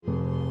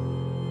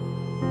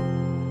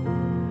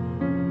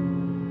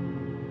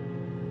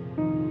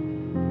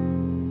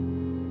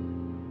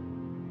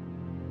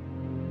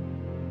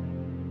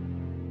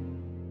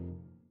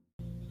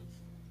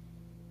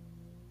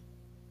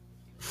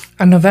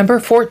On November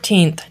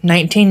 14th,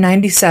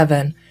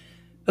 1997,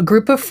 a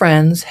group of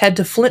friends head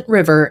to Flint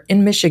River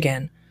in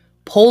Michigan,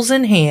 poles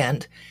in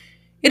hand.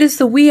 It is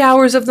the wee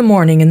hours of the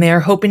morning and they are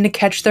hoping to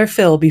catch their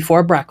fill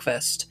before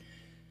breakfast.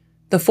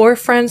 The four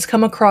friends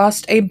come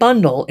across a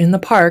bundle in the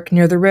park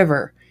near the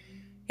river.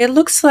 It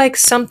looks like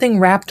something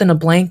wrapped in a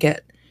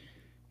blanket.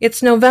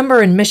 It's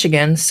November in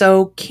Michigan,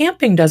 so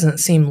camping doesn't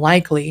seem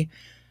likely.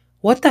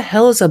 What the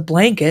hell is a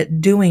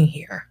blanket doing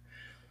here?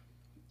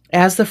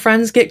 As the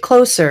friends get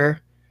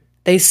closer,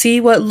 they see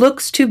what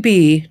looks to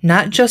be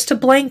not just a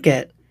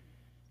blanket,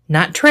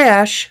 not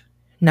trash,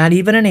 not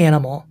even an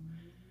animal.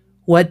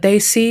 What they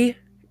see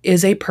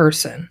is a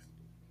person,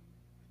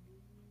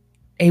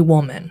 a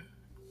woman.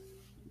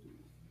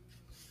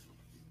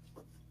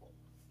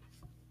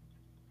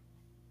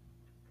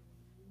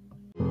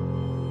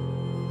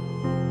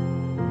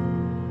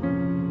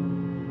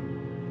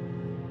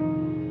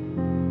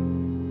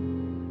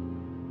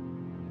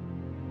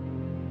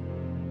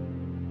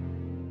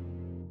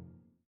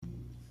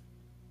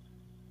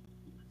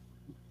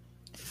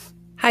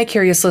 Hi,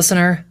 curious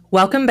listener.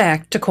 Welcome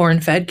back to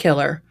Corn-Fed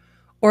Killer.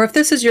 Or if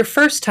this is your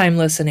first time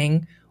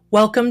listening,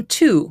 welcome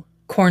to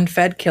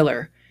Corn-Fed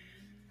Killer.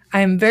 I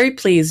am very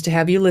pleased to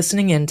have you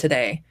listening in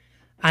today.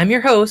 I'm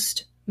your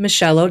host,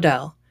 Michelle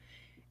Odell.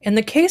 And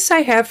the case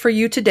I have for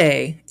you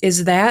today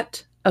is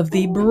that of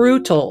the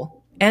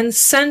brutal and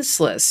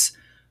senseless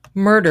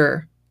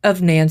murder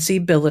of Nancy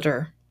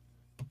Billiter.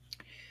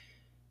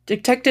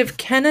 Detective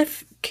Kevin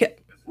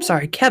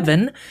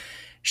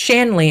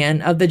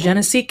Shanlian of the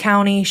Genesee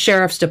County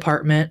Sheriff's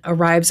Department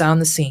arrives on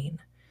the scene.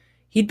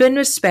 He'd been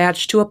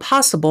dispatched to a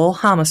possible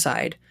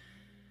homicide.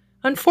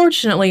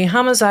 Unfortunately,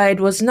 homicide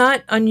was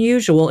not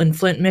unusual in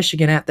Flint,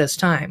 Michigan at this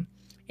time.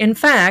 In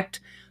fact,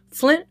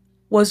 Flint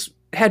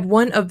had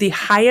one of the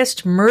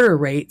highest murder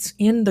rates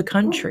in the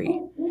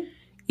country.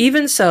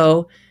 Even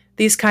so,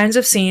 these kinds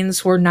of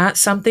scenes were not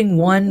something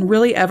one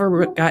really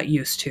ever got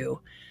used to.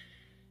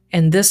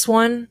 And this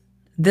one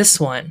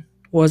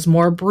was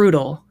more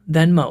brutal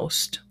than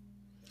most.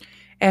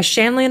 As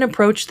Shanlian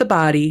approached the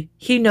body,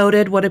 he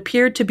noted what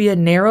appeared to be a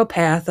narrow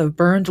path of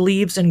burned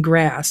leaves and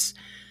grass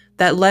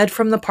that led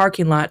from the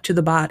parking lot to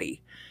the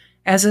body,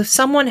 as if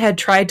someone had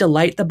tried to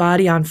light the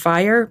body on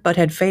fire but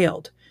had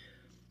failed.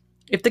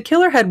 If the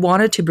killer had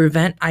wanted to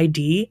prevent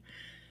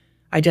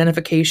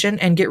identification,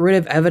 and get rid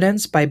of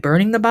evidence by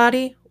burning the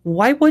body,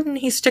 why wouldn't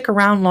he stick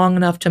around long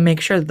enough to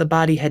make sure that the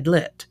body had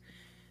lit?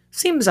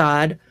 Seems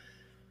odd.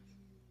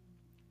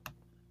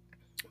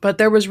 But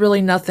there was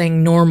really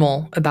nothing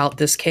normal about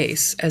this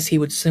case, as he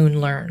would soon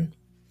learn.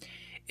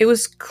 It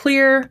was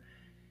clear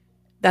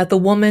that the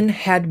woman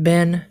had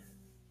been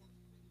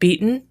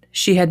beaten.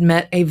 She had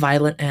met a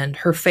violent end.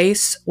 Her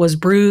face was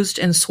bruised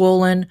and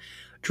swollen.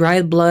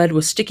 Dried blood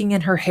was sticking in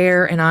her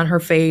hair and on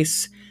her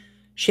face.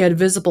 She had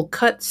visible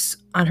cuts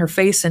on her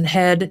face and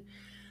head.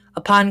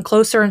 Upon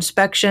closer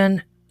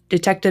inspection,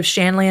 Detective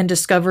Shanlian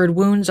discovered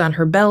wounds on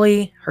her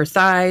belly, her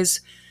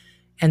thighs,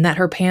 and that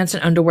her pants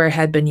and underwear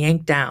had been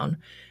yanked down,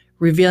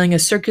 revealing a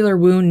circular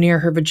wound near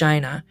her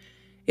vagina.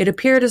 It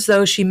appeared as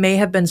though she may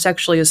have been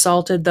sexually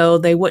assaulted, though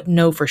they wouldn't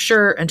know for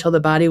sure until the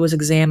body was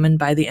examined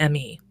by the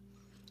ME.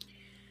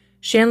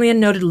 Shanlian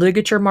noted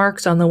ligature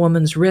marks on the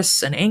woman's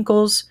wrists and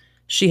ankles.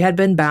 She had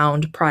been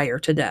bound prior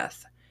to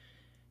death.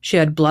 She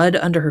had blood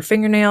under her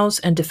fingernails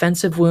and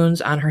defensive wounds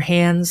on her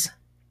hands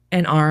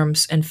and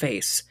arms and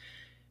face.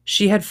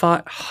 She had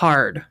fought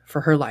hard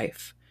for her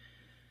life.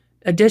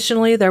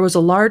 Additionally, there was a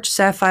large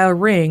sapphire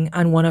ring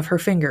on one of her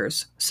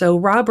fingers, so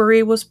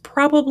robbery was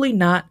probably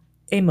not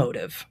a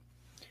motive.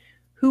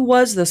 Who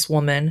was this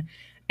woman,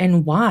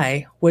 and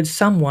why would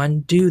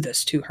someone do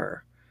this to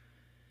her?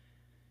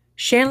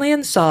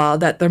 Shanlian saw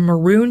that the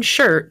maroon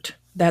shirt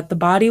that the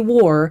body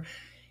wore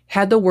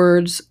had the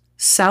words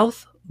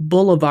South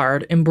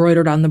Boulevard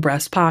embroidered on the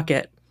breast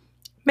pocket.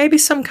 Maybe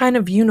some kind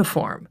of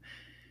uniform.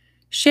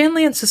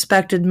 Shanlian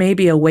suspected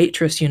maybe a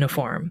waitress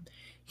uniform.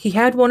 He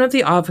had one of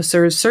the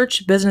officers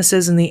search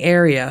businesses in the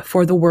area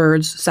for the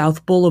words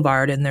South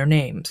Boulevard in their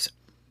names.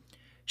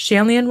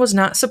 Shanlian was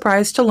not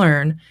surprised to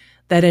learn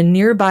that in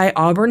nearby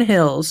Auburn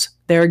Hills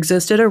there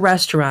existed a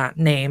restaurant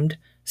named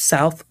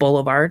South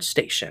Boulevard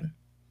Station.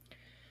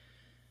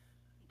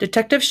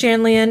 Detective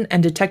Shanlian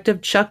and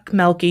Detective Chuck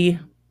Melky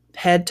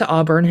head to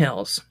Auburn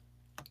Hills.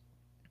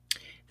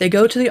 They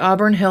go to the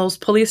Auburn Hills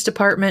Police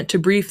Department to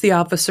brief the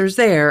officers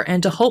there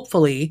and to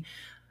hopefully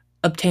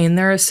obtain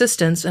their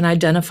assistance in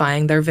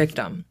identifying their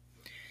victim.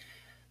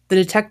 The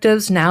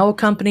detectives, now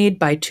accompanied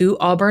by two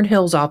Auburn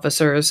Hills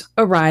officers,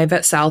 arrive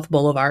at South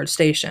Boulevard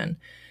Station,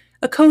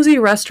 a cozy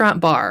restaurant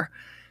bar,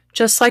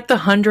 just like the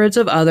hundreds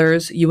of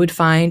others you would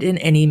find in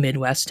any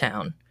Midwest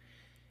town.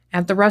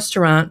 At the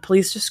restaurant,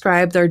 police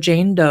describe their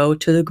Jane Doe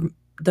to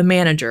the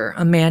manager,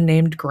 a man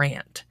named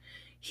Grant.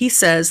 He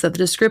says that the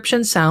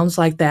description sounds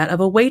like that of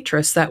a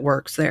waitress that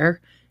works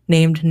there,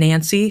 named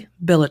Nancy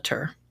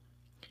Billiter.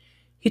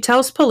 He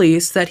tells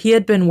police that he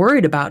had been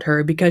worried about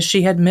her because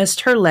she had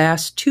missed her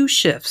last 2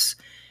 shifts,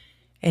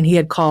 and he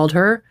had called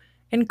her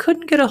and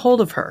couldn't get a hold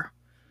of her.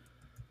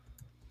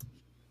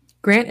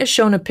 Grant is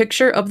shown a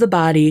picture of the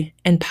body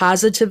and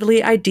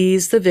positively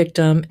IDs the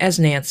victim as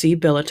Nancy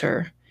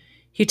Billiter.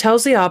 He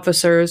tells the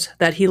officers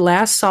that he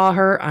last saw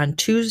her on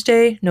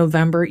Tuesday,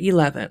 November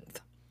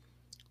 11th,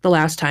 the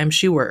last time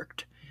she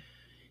worked.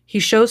 He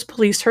shows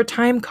police her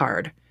time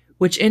card,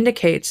 which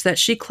indicates that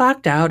she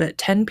clocked out at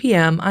 10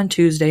 p.m. on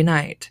Tuesday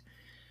night.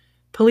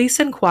 Police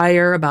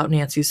inquire about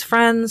Nancy's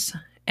friends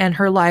and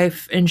her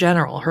life in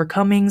general, her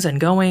comings and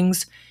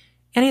goings,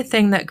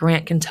 anything that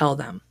Grant can tell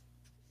them.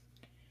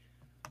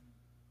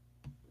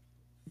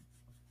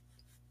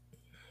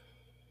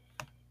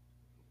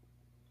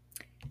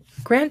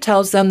 Grant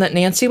tells them that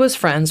Nancy was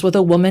friends with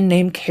a woman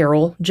named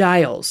Carol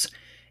Giles,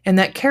 and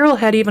that Carol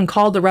had even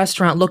called the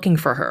restaurant looking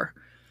for her.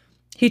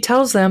 He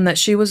tells them that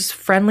she was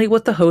friendly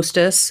with the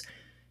hostess,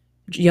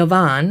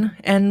 Yvonne,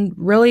 and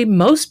really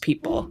most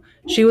people.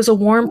 She was a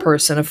warm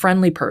person, a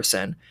friendly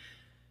person.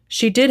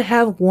 She did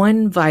have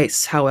one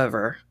vice,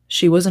 however.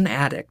 She was an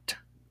addict.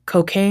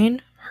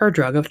 Cocaine, her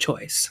drug of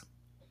choice.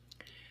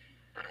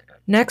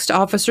 Next,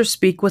 officers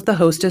speak with the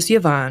hostess,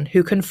 Yvonne,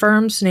 who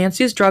confirms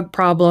Nancy's drug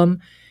problem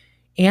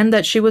and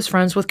that she was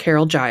friends with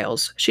Carol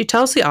Giles. She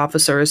tells the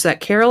officers that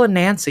Carol and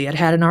Nancy had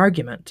had an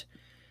argument,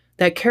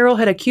 that Carol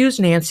had accused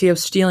Nancy of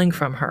stealing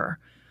from her,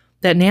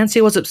 that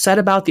Nancy was upset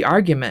about the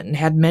argument and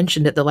had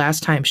mentioned it the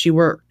last time she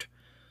worked,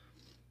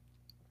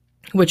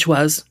 which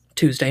was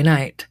Tuesday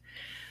night.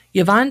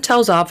 Yvonne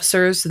tells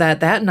officers that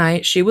that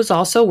night she was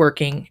also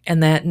working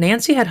and that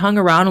Nancy had hung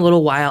around a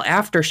little while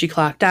after she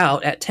clocked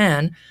out at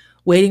 10,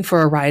 waiting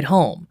for a ride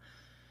home.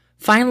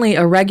 Finally,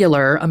 a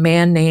regular, a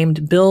man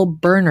named Bill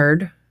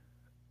Bernard,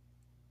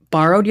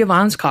 borrowed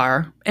Yvonne's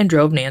car and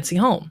drove Nancy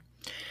home.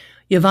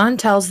 Yvonne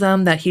tells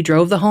them that he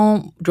drove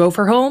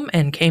her home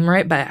and came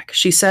right back.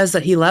 She says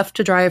that he left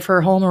to drive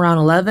her home around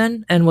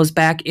 11 and was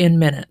back in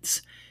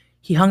minutes.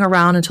 He hung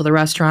around until the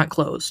restaurant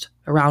closed,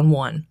 around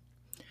 1.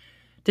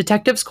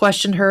 Detectives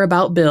questioned her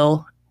about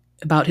Bill,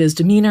 about his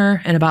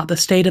demeanor, and about the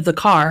state of the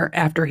car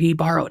after he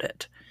borrowed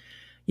it.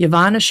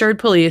 Yvonne assured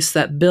police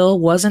that Bill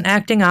wasn't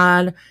acting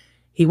odd,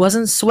 he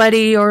wasn't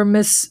sweaty or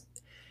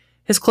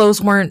his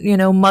clothes weren't,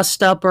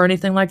 mussed up or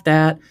anything like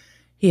that.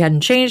 He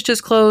hadn't changed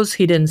his clothes.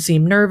 He didn't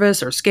seem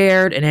nervous or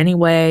scared in any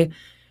way.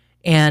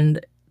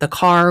 And the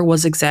car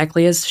was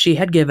exactly as she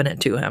had given it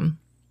to him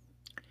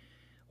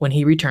when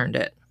he returned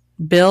it.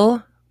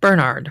 Bill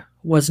Bernard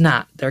was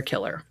not their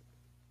killer.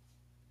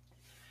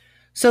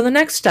 So the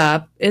next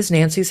stop is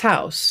Nancy's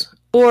house,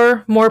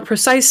 or more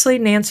precisely,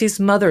 Nancy's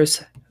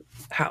mother's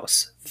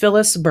house,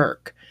 Phyllis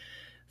Burke.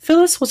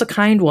 Phyllis was a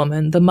kind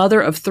woman, the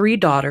mother of 3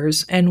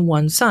 daughters and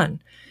 1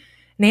 son.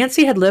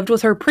 Nancy had lived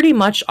with her pretty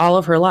much all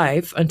of her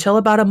life until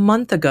about a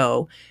month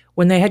ago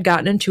when they had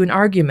gotten into an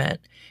argument,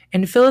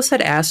 and Phyllis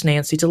had asked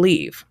Nancy to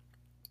leave.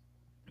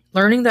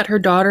 Learning that her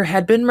daughter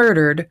had been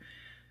murdered,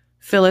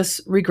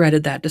 Phyllis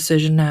regretted that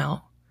decision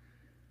now.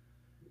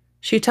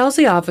 She tells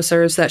the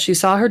officers that she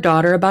saw her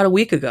daughter about a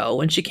week ago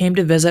when she came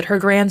to visit her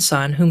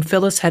grandson, whom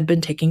Phyllis had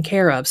been taking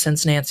care of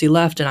since Nancy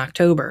left in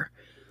October,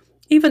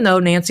 even though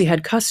Nancy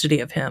had custody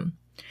of him.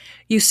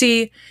 You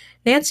see,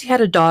 Nancy had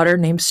a daughter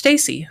named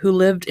Stacy who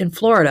lived in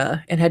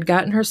Florida and had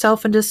gotten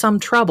herself into some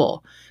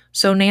trouble,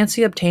 so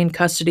Nancy obtained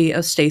custody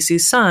of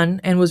Stacy's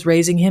son and was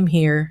raising him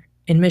here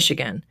in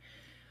Michigan.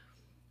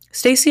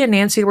 Stacy and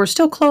Nancy were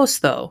still close,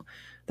 though.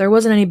 There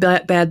wasn't any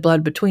bad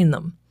blood between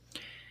them.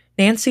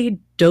 Nancy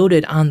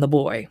doted on the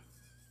boy.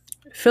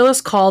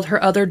 Phyllis called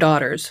her other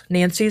daughters,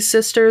 Nancy's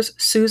sisters,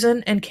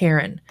 Susan and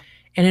Karen,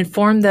 and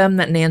informed them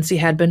that Nancy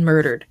had been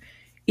murdered.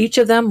 Each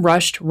of them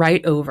rushed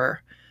right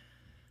over.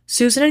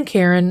 Susan and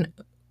Karen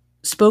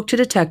spoke to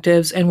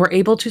detectives and were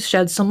able to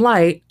shed some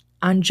light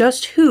on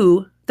just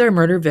who their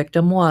murder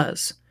victim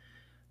was.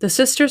 The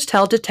sisters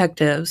tell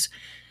detectives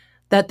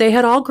that they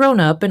had all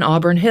grown up in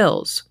Auburn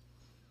Hills,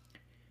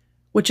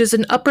 which is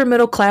an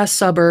upper-middle-class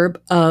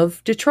suburb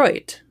of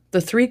Detroit,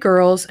 the 3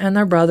 girls and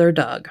their brother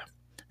Doug.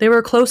 They were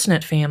a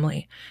close-knit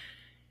family.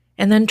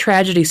 And then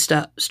tragedy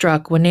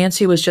struck when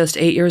Nancy was just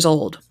 8 years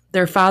old.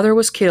 Their father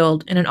was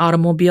killed in an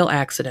automobile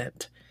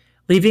accident,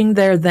 leaving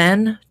their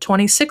then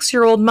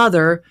 26-year-old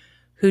mother,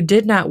 who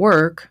did not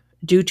work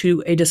due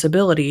to a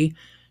disability,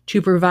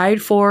 to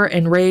provide for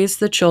and raise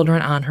the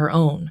children on her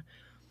own.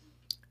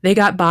 They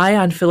got by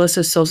on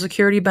Phyllis's Social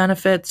Security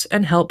benefits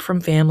and help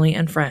from family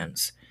and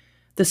friends.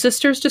 The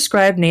sisters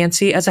described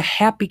Nancy as a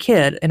happy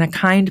kid and a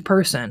kind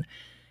person,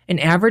 an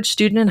average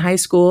student in high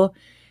school,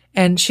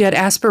 and she had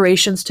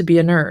aspirations to be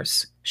a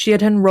nurse. She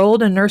had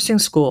enrolled in nursing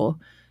school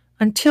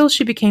until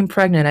she became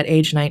pregnant at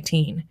age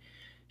 19.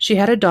 She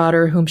had a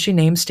daughter whom she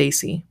named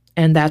Stacy,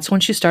 and that's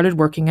when she started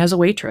working as a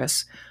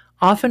waitress,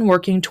 often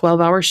working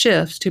 12-hour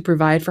shifts to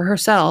provide for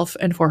herself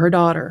and for her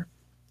daughter.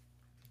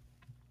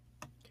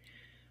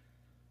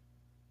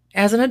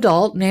 As an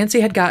adult, Nancy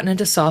had gotten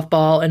into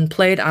softball and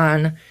played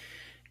on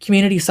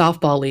community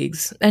softball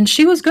leagues, and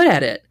she was good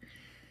at it.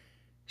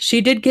 She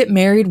did get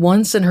married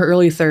once in her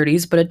early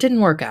 30s, but it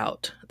didn't work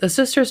out. The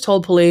sisters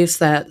told police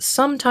that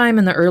sometime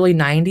in the early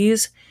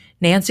 90s,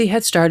 Nancy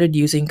had started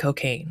using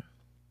cocaine.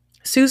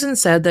 Susan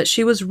said that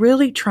she was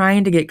really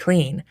trying to get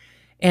clean,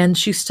 and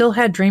she still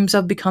had dreams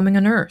of becoming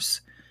a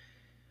nurse.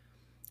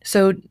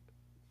 So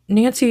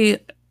Nancy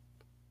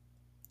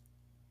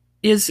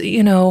is,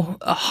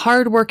 a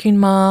hardworking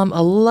mom,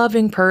 a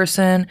loving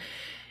person.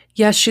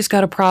 Yes, she's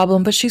got a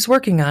problem, but she's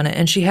working on it,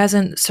 and she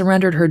hasn't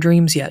surrendered her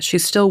dreams yet.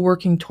 She's still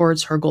working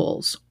towards her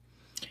goals.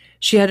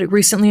 She had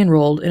recently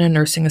enrolled in a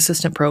nursing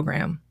assistant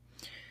program.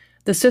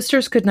 The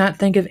sisters could not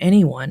think of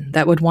anyone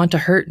that would want to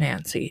hurt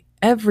Nancy.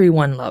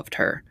 Everyone loved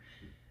her.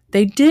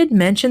 They did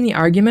mention the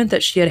argument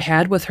that she had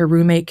had with her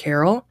roommate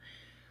Carol.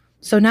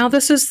 So now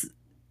this is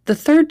the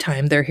third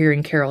time they're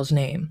hearing Carol's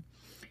name.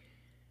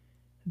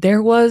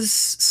 There was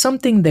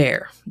something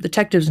there.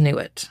 Detectives knew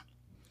it.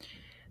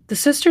 The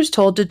sisters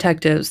told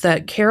detectives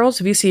that Carol's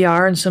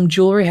VCR and some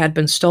jewelry had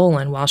been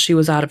stolen while she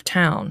was out of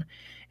town,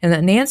 and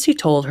that Nancy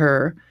told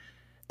her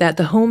that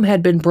the home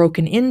had been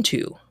broken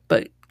into,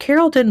 but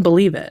Carol didn't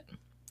believe it.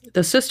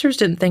 The sisters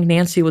didn't think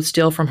Nancy would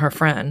steal from her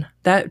friend.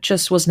 That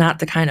just was not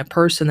the kind of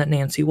person that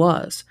Nancy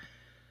was.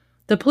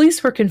 The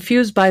police were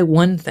confused by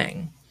one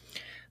thing.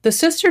 The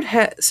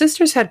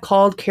sisters had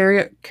called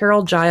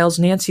Carol Giles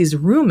Nancy's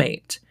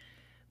roommate,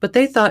 but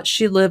they thought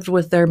she lived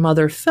with their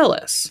mother,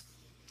 Phyllis.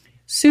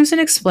 Susan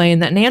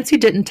explained that Nancy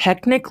didn't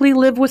technically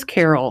live with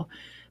Carol,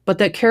 but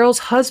that Carol's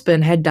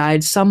husband had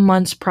died some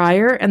months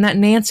prior and that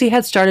Nancy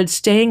had started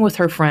staying with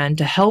her friend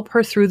to help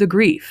her through the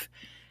grief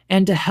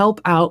and to help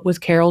out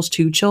with Carol's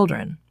 2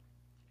 children.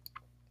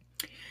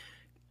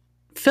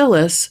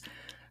 Phyllis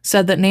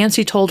said that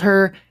Nancy told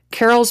her,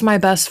 "Carol's my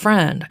best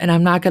friend, and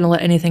I'm not going to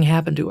let anything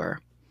happen to her."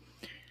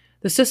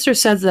 The sister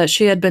said that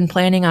she had been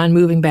planning on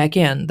moving back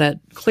in, that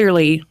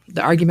clearly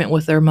the argument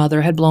with their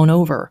mother had blown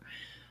over,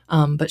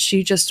 but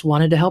she just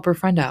wanted to help her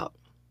friend out.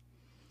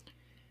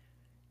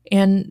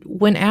 And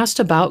when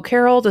asked about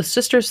Carol, the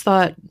sisters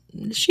thought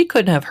she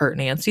couldn't have hurt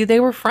Nancy. They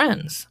were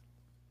friends.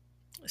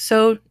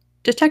 So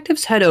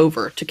detectives head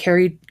over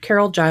to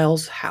Carol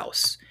Giles'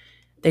 house.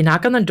 They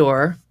knock on the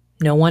door.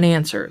 No one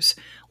answers.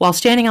 While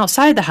standing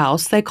outside the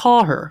house, they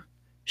call her.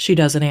 She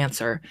doesn't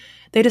answer.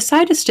 They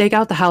decide to stake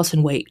out the house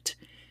and wait.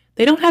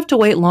 They don't have to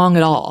wait long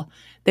at all.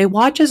 They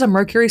watch as a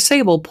Mercury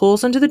Sable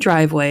pulls into the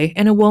driveway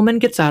and a woman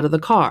gets out of the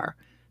car.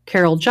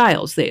 Carol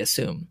Giles, they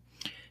assume.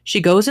 She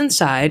goes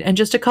inside, and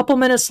just a couple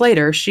minutes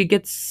later, she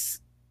gets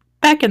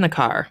back in the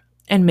car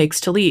and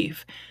makes to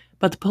leave,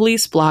 but the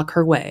police block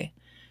her way.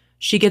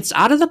 She gets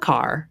out of the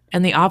car,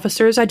 and the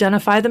officers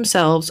identify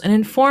themselves and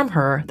inform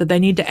her that they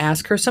need to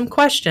ask her some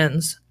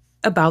questions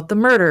about the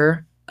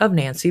murder of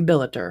Nancy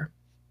Billiter.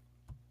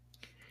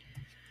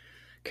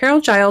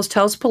 Carol Giles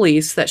tells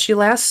police that she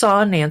last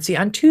saw Nancy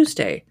on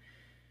Tuesday.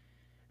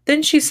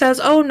 Then she says,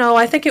 "Oh no,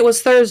 I think it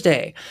was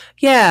Thursday.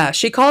 Yeah,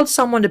 she called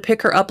someone to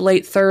pick her up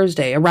late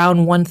Thursday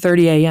around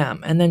 1:30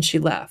 a.m., and then she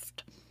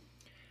left."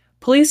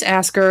 Police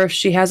ask her if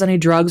she has any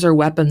drugs or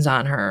weapons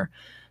on her.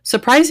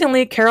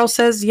 Surprisingly, Carol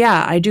says,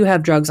 "Yeah, I do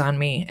have drugs on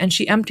me," and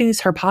she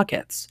empties her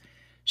pockets.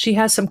 She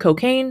has some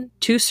cocaine,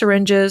 2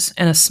 syringes,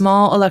 and a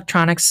small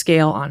electronic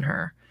scale on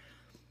her.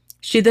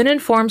 She then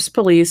informs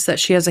police that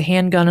she has a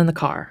handgun in the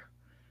car.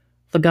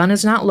 The gun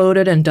is not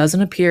loaded and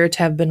doesn't appear to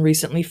have been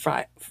recently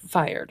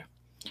fired.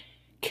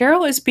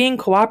 Carol is being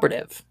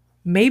cooperative,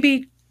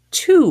 maybe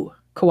too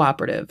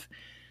cooperative.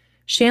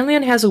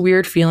 Shanlian has a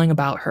weird feeling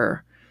about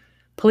her.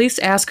 Police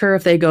ask her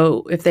if they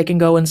can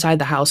go inside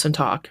the house and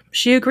talk.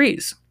 She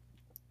agrees.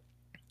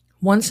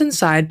 Once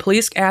inside,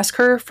 police ask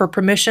her for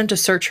permission to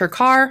search her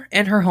car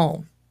and her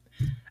home.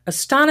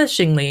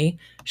 Astonishingly,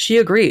 she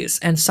agrees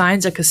and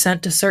signs a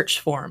consent to search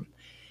form.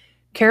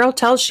 Carol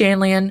tells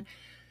Shanlian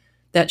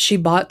that she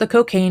bought the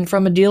cocaine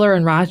from a dealer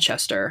in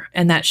Rochester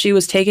and that she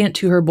was taking it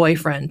to her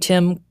boyfriend,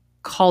 Tim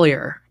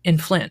Collier, in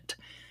Flint.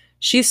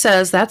 She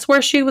says that's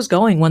where she was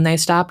going when they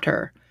stopped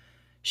her.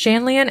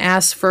 Shanlian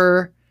asks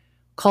for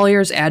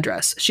Collier's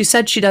address. She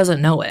said she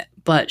doesn't know it,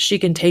 but she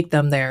can take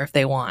them there if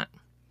they want.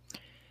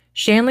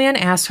 Shanlian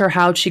asks her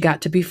how she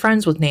got to be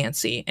friends with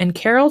Nancy, and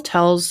Carol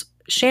tells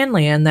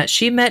Shanlian that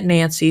she met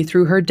Nancy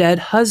through her dead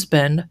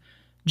husband,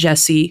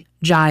 Jesse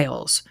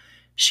Giles.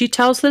 She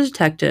tells the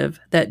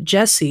detective that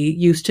Jesse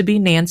used to be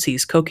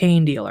Nancy's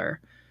cocaine dealer.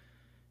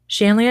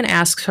 Shanlian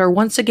asks her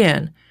once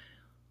again,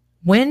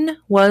 when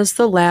was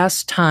the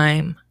last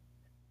time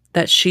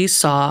that she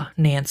saw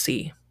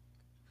Nancy?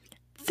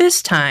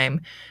 This time,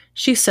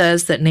 she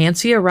says that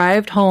Nancy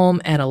arrived home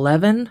at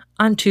 11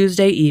 on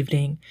Tuesday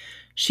evening.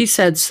 She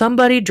said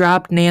somebody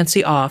dropped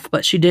Nancy off,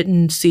 but she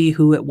didn't see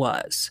who it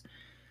was.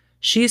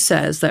 She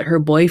says that her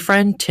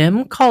boyfriend,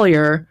 Tim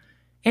Collier,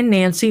 and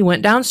Nancy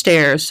went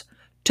downstairs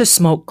to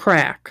smoke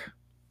crack,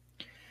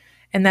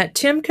 and that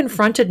Tim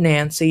confronted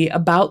Nancy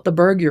about the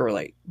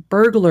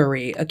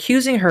burglary,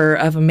 accusing her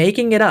of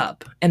making it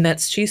up, and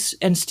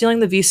stealing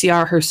the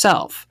VCR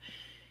herself.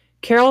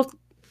 Carol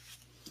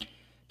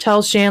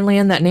tells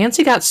Shanlian that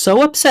Nancy got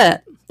so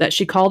upset that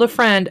she called a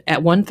friend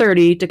at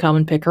 1:30 to come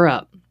and pick her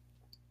up.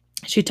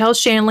 She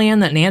tells Shanlian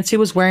that Nancy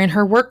was wearing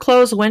her work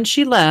clothes when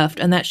she left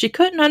and that she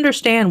couldn't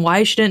understand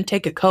why she didn't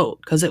take a coat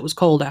because it was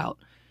cold out.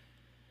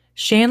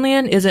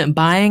 Shanlian isn't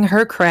buying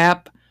her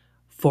crap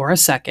for a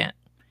second.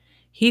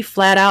 He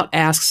flat out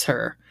asks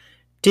her,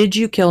 "Did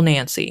you kill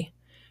Nancy?"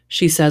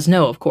 She says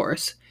no, of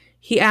course.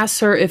 He asks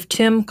her if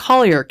Tim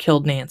Collier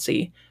killed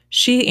Nancy.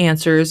 She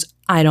answers,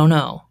 "I don't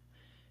know."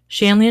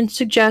 Shanlian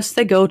suggests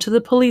they go to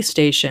the police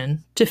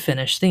station to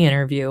finish the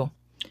interview.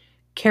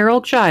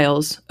 Carol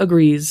Giles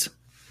agrees.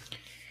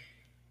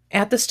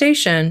 At the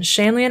station,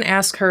 Shanlian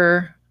asks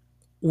her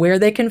where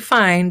they can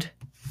find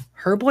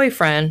her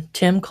boyfriend,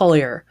 Tim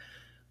Collier,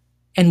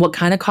 and what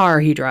kind of car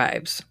he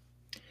drives.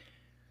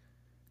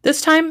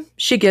 This time,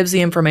 she gives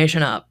the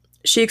information up.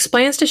 She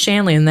explains to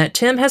Shanlian that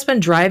Tim has been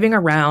driving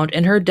around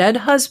in her dead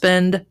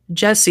husband,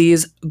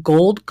 Jesse's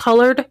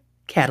gold-colored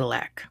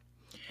Cadillac.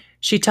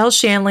 She tells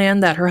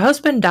Shanlian that her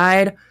husband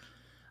died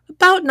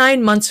about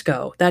 9 months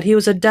ago, that he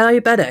was a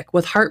diabetic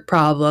with heart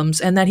problems,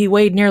 and that he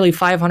weighed nearly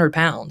 500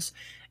 pounds,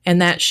 and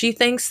that she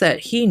thinks that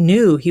he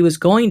knew he was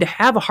going to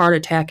have a heart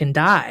attack and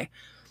die.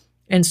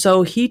 And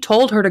so he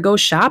told her to go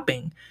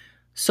shopping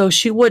so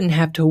she wouldn't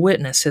have to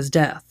witness his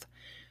death.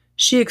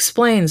 She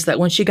explains that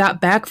when she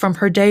got back from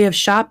her day of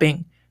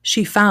shopping,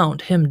 she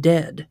found him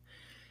dead.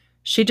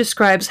 She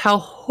describes how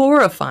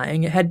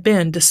horrifying it had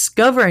been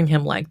discovering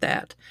him like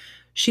that.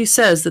 She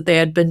says that they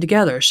had been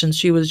together since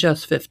she was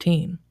just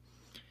 15.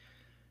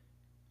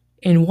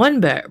 In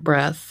one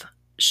breath,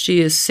 she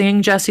is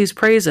singing Jesse's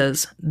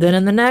praises. Then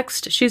in the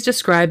next, she's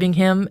describing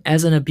him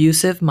as an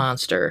abusive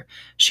monster.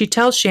 She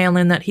tells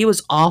Shanlian that he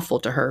was awful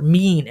to her,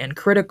 mean and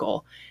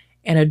critical,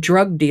 and a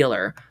drug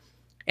dealer,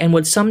 and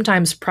would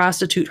sometimes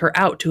prostitute her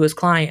out to his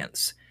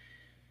clients.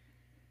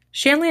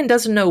 Shanlian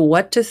doesn't know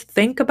what to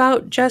think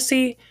about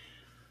Jesse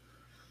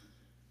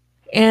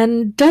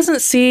and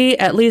doesn't see,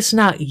 at least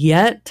not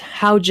yet,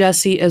 how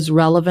Jesse is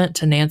relevant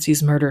to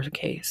Nancy's murder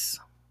case.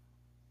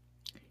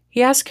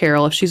 He asks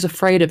Carol if she's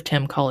afraid of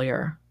Tim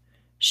Collier.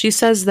 She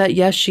says that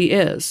yes, she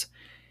is,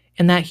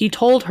 and that he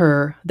told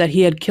her that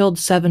he had killed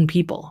 7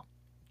 people.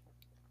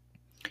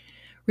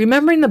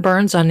 Remembering the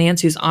burns on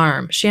Nancy's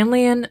arm,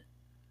 Shanlian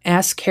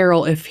asked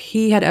Carol if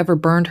he had ever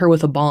burned her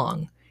with a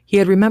bong. He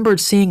had remembered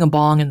seeing a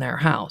bong in their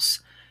house.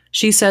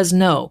 She says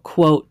no,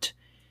 quote,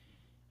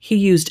 "He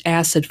used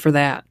acid for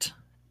that."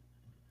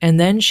 And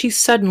then she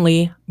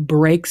suddenly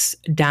breaks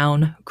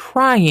down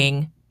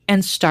crying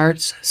and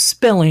starts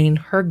spilling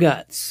her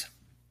guts.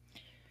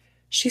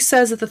 She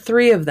says that the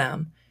 3 of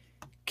them,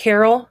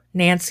 Carol,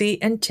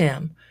 Nancy, and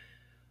Tim,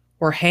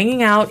 were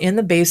hanging out in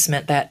the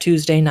basement that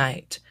Tuesday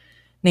night.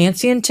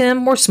 Nancy and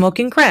Tim were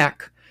smoking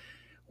crack.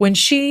 When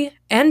she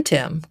and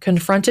Tim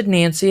confronted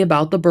Nancy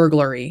about the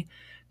burglary,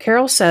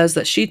 Carol says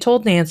that she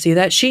told Nancy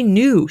that she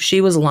knew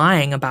she was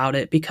lying about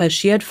it because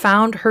she had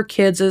found her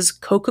kids'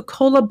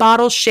 Coca-Cola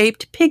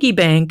bottle-shaped piggy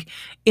bank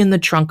in the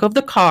trunk of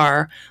the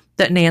car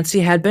that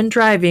Nancy had been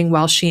driving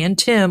while she and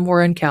Tim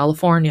were in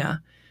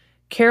California.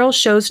 Carol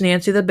shows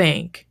Nancy the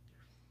bank,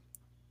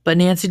 but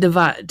Nancy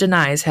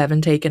denies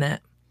having taken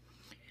it.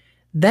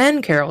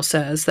 Then Carol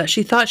says that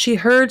she thought she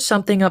heard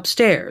something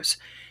upstairs.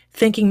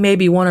 Thinking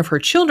maybe one of her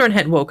children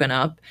had woken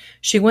up,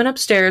 she went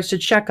upstairs to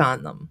check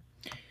on them.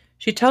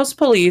 She tells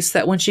police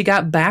that when she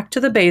got back to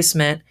the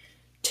basement,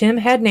 Tim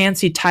had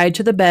Nancy tied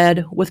to the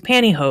bed with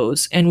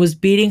pantyhose and was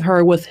beating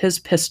her with his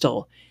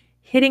pistol,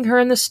 hitting her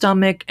in the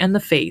stomach and the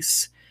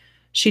face.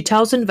 She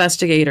tells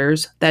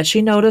investigators that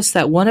she noticed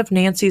that one of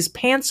Nancy's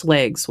pants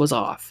legs was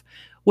off,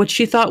 which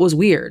she thought was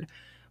weird,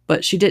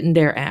 but she didn't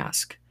dare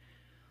ask.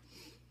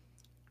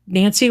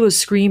 Nancy was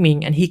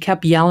screaming and he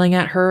kept yelling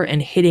at her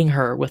and hitting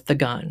her with the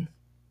gun.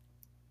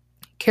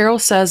 Carol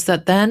says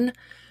that then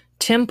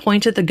Tim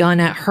pointed the gun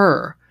at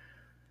her,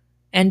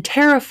 and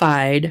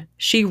terrified,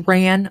 she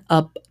ran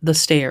up the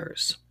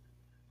stairs.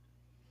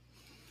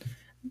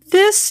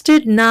 This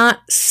did not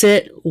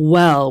sit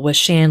well with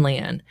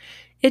Shanlian.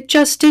 It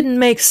just didn't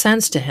make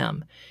sense to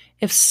him.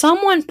 If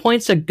someone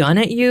points a gun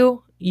at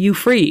you, you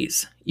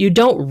freeze. You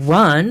don't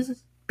run,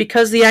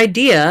 because the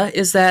idea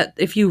is that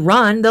if you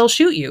run, they'll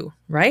shoot you,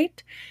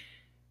 right?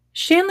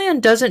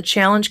 Shanlian doesn't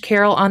challenge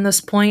Carol on this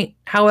point.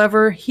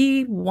 However,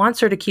 he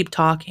wants her to keep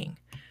talking,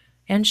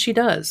 and she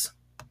does.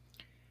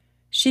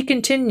 She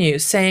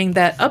continues, saying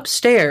that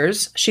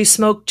upstairs she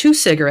smoked 2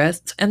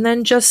 cigarettes and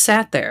then just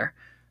sat there,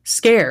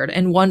 scared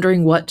and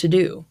wondering what to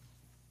do.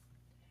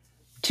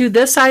 To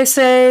this I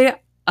say,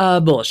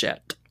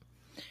 bullshit.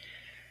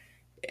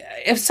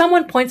 If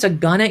someone points a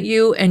gun at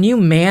you and you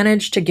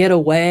manage to get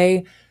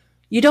away,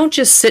 you don't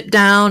just sit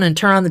down and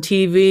turn on the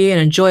TV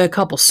and enjoy a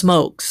couple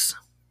smokes.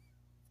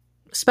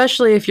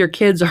 Especially if your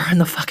kids are in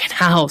the fucking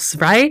house,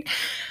 right?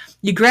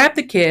 You grab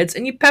the kids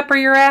and you pepper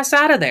your ass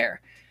out of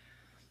there.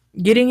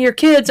 Getting your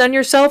kids and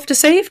yourself to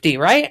safety,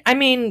 right? I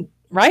mean,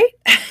 right?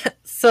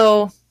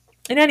 So,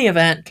 in any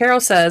event, Carol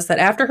says that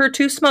after her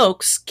 2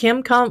 smokes,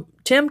 Tim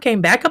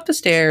came back up the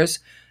stairs,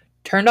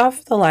 turned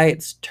off the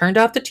lights, turned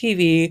off the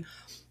TV,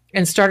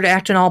 and started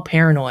acting all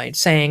paranoid,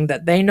 saying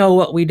that they know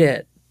what we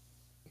did.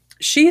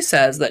 She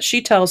says that she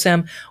tells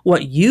him,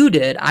 "What you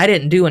did, I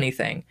didn't do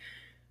anything."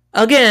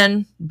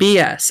 Again,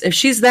 BS. If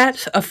she's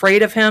that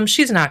afraid of him,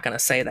 she's not going to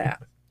say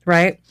that,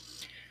 right?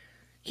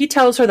 He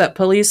tells her that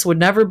police would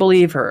never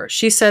believe her.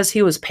 She says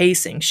he was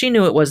pacing. She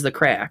knew it was the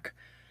crack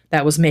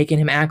that was making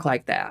him act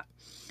like that.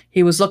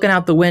 He was looking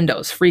out the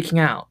windows, freaking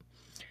out.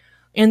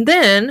 And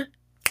then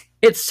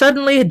it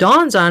suddenly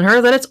dawns on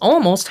her that it's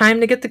almost time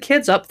to get the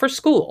kids up for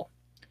school.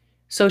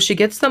 So she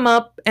gets them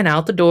up and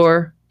out the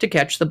door to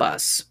catch the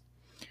bus.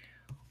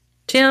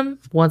 Tim,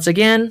 once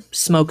again,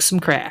 smokes some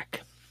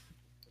crack.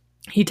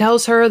 He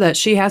tells her that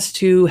she has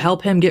to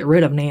help him get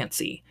rid of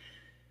Nancy.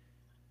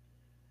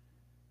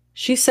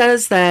 She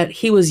says that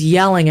he was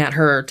yelling at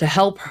her to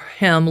help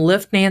him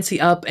lift Nancy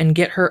up and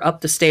get her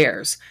up the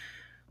stairs.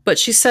 But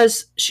she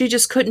says she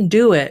just couldn't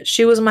do it.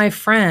 She was my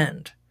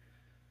friend.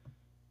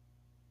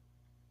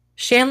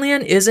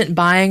 Shanlian isn't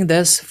buying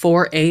this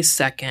for a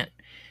second.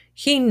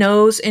 He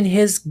knows in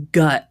his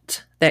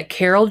gut that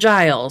Carol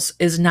Giles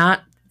is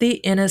not the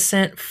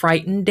innocent,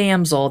 frightened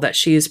damsel that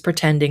she is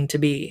pretending to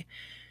be.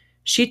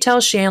 She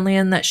tells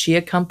Shanlian that she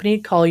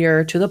accompanied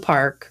Collier to the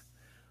park,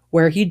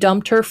 where he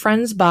dumped her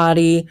friend's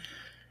body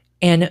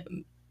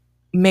and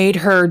made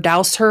her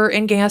douse her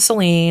in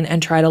gasoline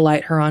and try to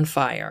light her on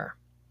fire.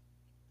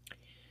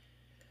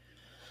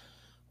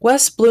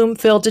 West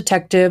Bloomfield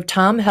detective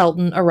Tom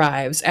Helton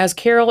arrives as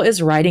Carol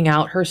is writing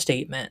out her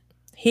statement.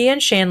 He and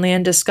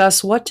Shanlian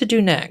discuss what to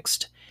do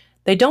next.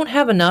 They don't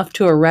have enough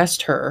to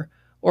arrest her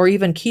or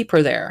even keep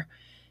her there.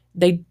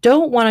 They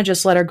don't want to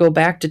just let her go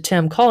back to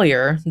Tim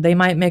Collier. They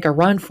might make a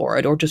run for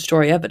it or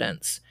destroy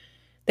evidence.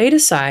 They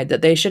decide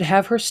that they should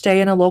have her stay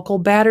in a local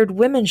battered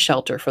women's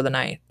shelter for the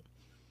night.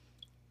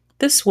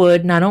 This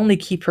would not only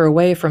keep her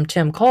away from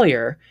Tim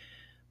Collier,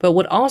 but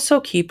would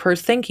also keep her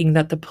thinking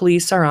that the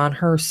police are on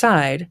her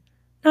side,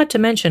 not to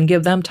mention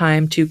give them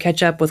time to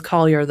catch up with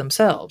Collier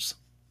themselves.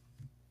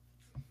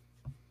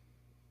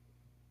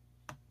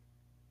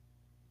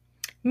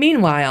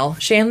 Meanwhile,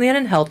 Shanlian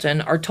and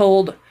Helton are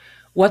told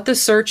what the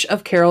search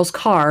of Carol's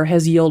car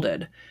has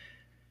yielded.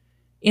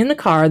 In the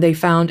car, they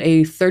found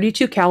a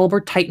 .32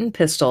 caliber Titan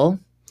pistol,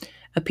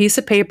 a piece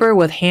of paper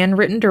with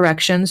handwritten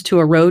directions to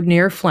a road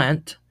near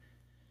Flint,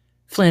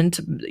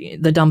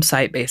 the dump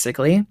site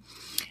basically,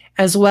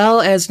 as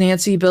well as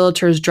Nancy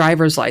Billiter's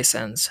driver's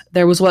license.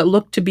 There was what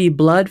looked to be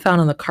blood found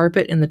on the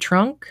carpet in the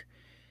trunk,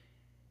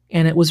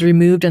 and it was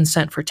removed and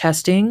sent for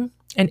testing.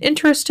 And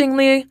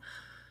interestingly,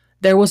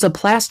 there was a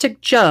plastic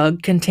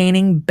jug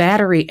containing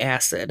battery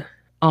acid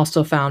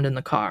also found in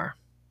the car.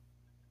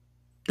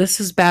 This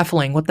is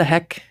baffling. What the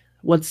heck?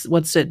 What's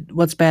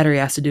battery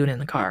acid doing in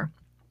the car?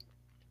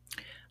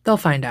 They'll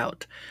find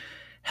out.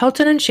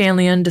 Helton and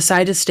Shanlian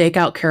decide to stake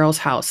out Carol's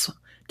house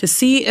to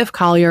see if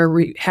Collier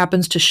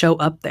happens to show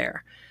up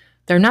there.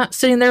 They're not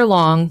sitting there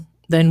long,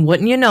 then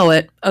wouldn't you know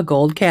it, a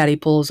gold caddy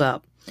pulls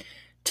up.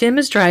 Tim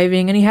is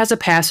driving and he has a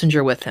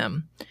passenger with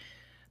him.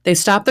 They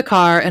stop the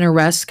car and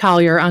arrest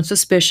Collier on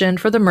suspicion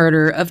for the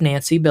murder of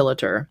Nancy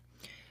Billiter.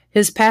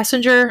 His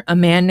passenger, a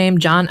man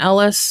named John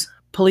Ellis,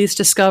 police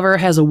discover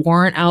has a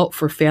warrant out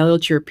for failure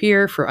to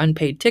appear for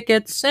unpaid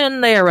tickets,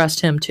 and they arrest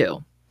him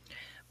too.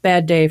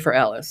 Bad day for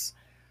Ellis.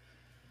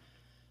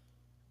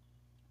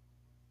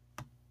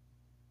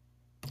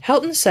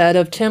 Helton said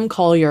of Tim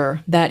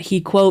Collier that he,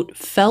 quote,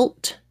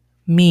 felt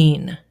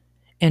mean,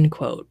 end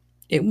quote.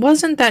 It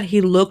wasn't that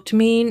he looked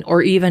mean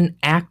or even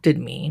acted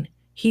mean.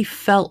 He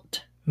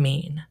felt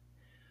mean.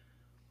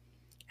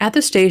 At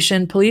the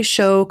station, police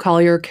show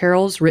Collier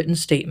Carol's written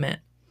statement.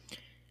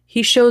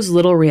 He shows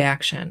little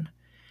reaction.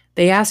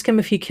 They ask him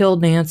if he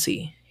killed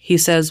Nancy. He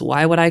says,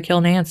 why would I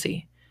kill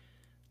Nancy?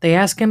 They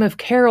ask him if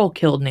Carol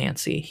killed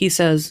Nancy. He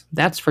says,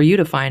 that's for you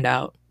to find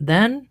out.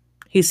 Then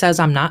he says,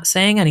 I'm not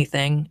saying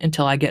anything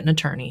until I get an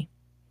attorney.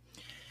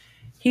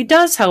 He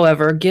does,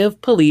 however,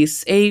 give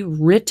police a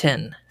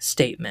written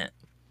statement.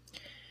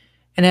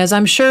 And as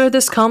I'm sure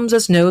this comes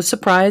as no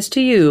surprise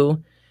to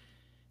you,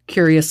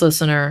 curious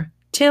listener,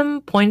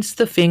 Tim points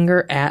the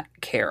finger at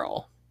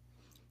Carol,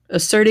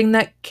 asserting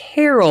that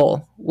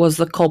Carol was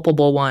the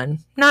culpable one,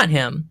 not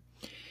him.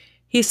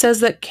 He says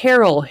that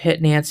Carol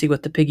hit Nancy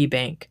with the piggy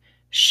bank.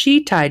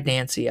 She tied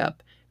Nancy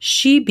up.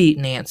 She beat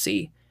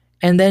Nancy.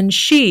 And then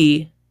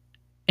she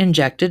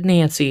injected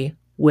Nancy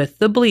with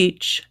the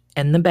bleach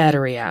and the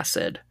battery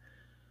acid.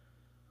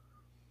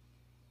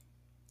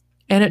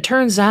 And it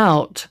turns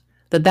out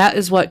that that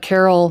is what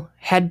Carol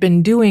had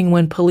been doing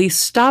when police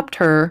stopped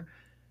her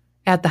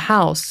at the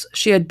house.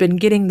 She had been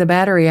getting the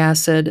battery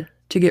acid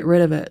to get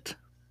rid of it.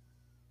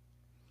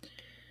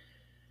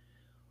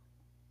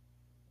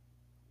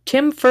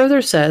 Tim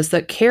further says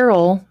that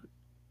Carol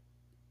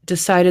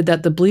decided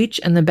that the bleach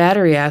and the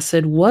battery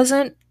acid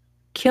wasn't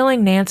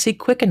killing Nancy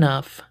quick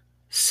enough.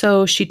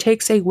 So she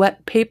takes a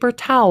wet paper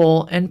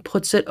towel and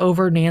puts it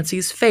over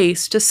Nancy's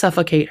face to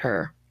suffocate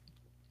her.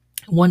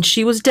 Once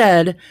she was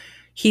dead,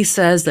 he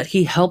says that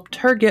he helped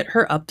her get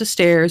her up the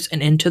stairs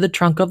and into the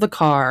trunk of the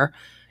car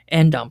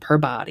and dump her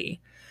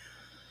body.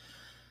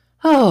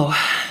 Oh,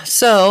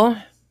 so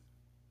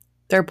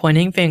they're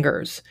pointing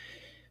fingers.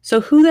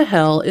 So who the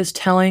hell is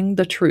telling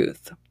the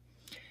truth?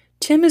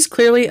 Tim is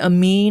clearly a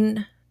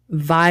mean,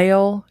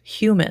 vile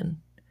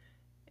human.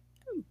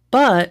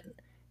 But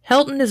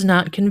Helton is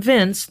not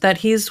convinced that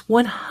he's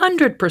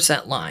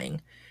 100%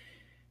 lying.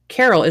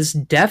 Carol is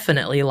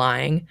definitely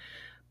lying,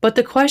 but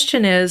the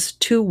question is,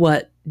 to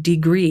what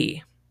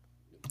degree.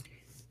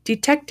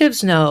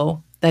 Detectives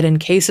know that in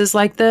cases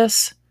like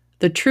this,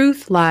 the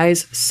truth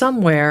lies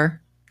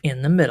somewhere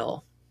in the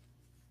middle.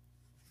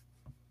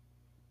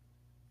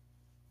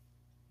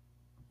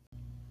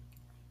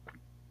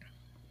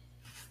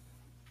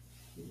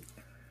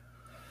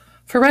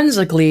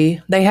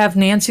 Forensically, they have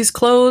Nancy's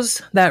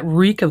clothes that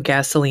reek of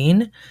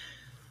gasoline,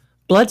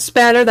 blood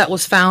spatter that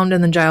was found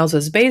in the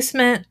Giles's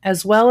basement,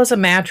 as well as a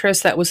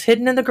mattress that was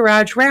hidden in the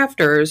garage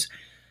rafters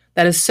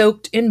that is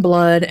soaked in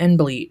blood and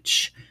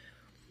bleach.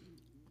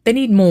 They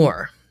need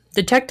more.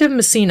 Detective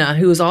Messina,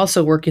 who is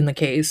also working the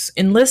case,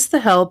 enlists the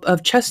help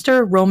of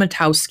Chester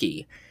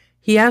Romatowski.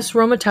 He asks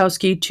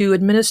Romatowski to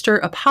administer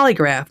a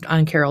polygraph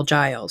on Carol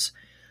Giles.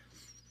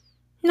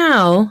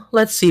 Now,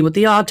 let's see what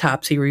the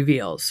autopsy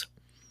reveals.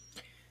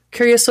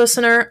 Curious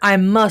listener, I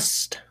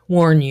must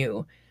warn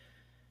you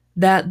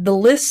that the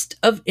list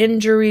of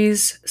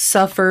injuries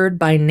suffered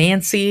by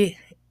Nancy,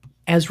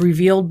 as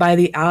revealed by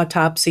the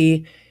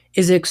autopsy,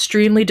 is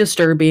extremely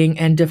disturbing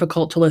and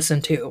difficult to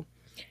listen to.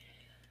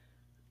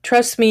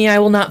 Trust me, I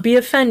will not be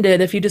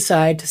offended if you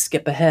decide to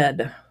skip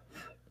ahead.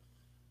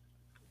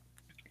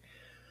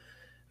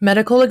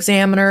 Medical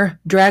examiner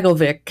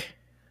Dragovic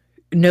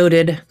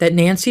noted that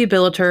Nancy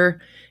Billiter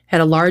had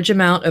a large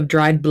amount of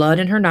dried blood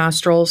in her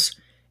nostrils,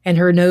 and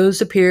her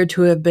nose appeared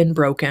to have been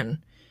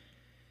broken.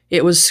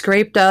 It was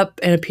scraped up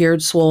and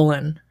appeared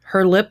swollen.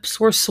 Her lips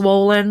were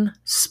swollen,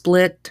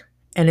 split,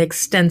 and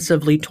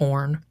extensively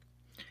torn.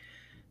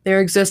 There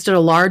existed a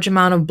large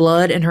amount of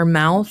blood in her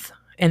mouth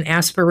and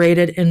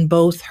aspirated in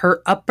both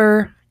her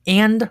upper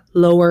and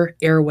lower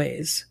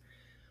airways.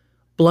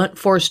 Blunt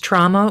force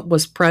trauma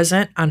was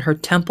present on her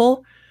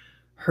temple,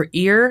 her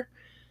ear,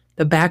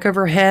 the back of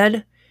her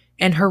head,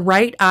 and her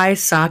right eye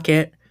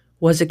socket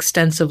was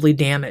extensively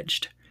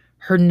damaged.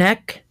 Her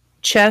neck,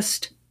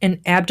 chest, and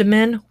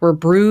abdomen were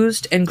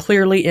bruised and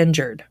clearly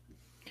injured.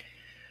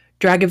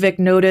 Dragovic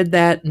noted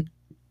that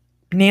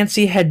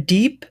Nancy had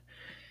deep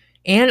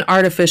and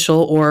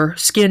artificial or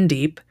skin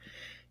deep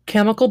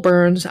chemical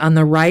burns on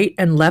the right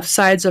and left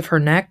sides of her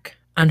neck,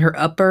 on her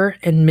upper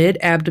and mid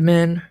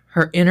abdomen,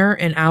 her inner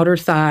and outer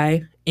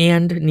thigh,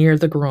 and near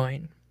the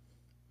groin.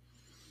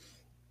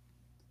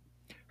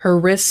 Her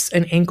wrists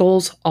and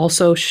ankles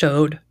also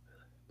showed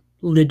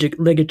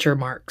ligature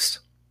marks.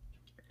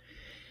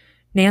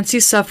 Nancy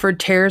suffered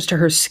tears to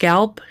her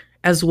scalp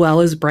as well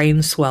as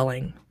brain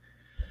swelling.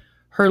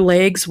 Her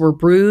legs were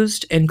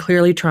bruised and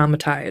clearly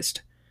traumatized.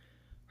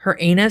 Her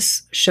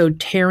anus showed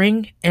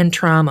tearing and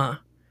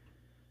trauma.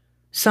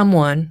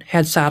 Someone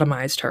had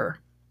sodomized her.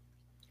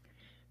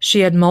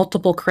 She had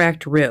multiple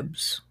cracked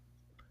ribs.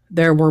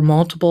 There were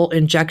multiple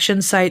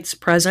injection sites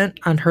present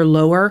on her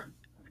lower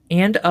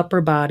and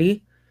upper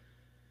body,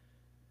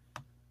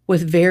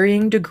 with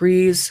varying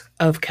degrees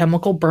of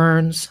chemical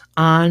burns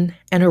on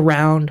and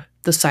around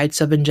the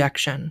sites of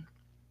injection.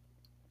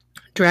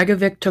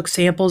 Dragovic took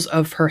samples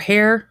of her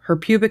hair, her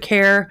pubic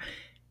hair,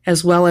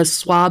 as well as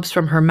swabs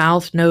from her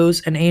mouth,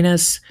 nose, and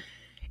anus,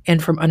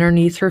 and from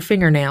underneath her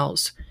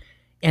fingernails,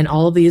 and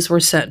all of these were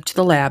sent to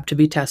the lab to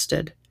be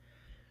tested.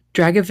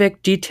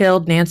 Dragovic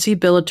detailed Nancy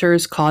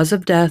Billiter's cause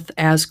of death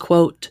as,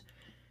 quote,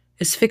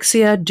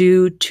 asphyxia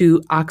due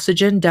to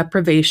oxygen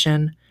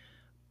deprivation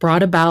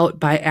brought about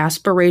by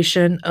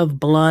aspiration of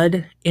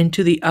blood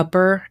into the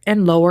upper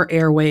and lower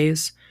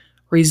airways,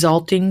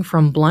 resulting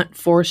from blunt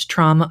force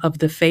trauma of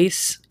the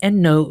face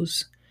and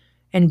nose,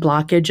 and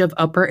blockage of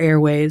upper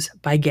airways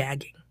by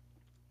gagging.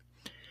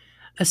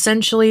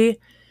 Essentially,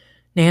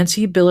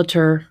 Nancy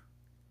Billiter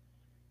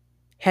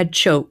had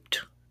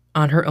choked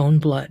on her own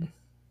blood.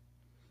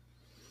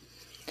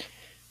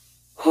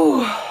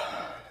 Whew.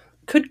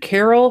 Could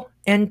Carol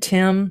and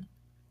Tim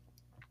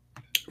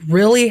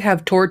really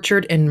have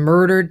tortured and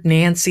murdered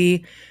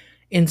Nancy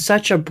in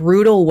such a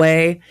brutal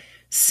way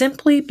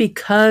simply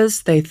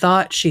because they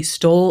thought she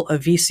stole a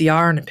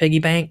VCR and a piggy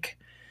bank?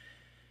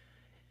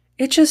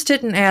 It just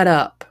didn't add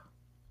up.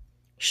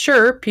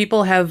 Sure,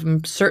 people have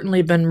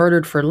certainly been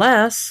murdered for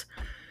less.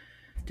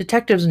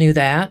 Detectives knew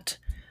that.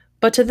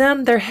 But to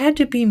them, there had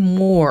to be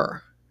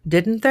more,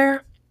 didn't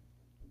there?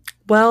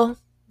 Well,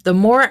 the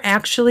more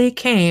actually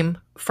came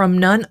from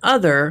none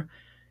other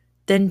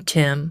than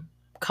Tim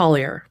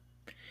Collier.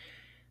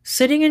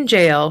 Sitting in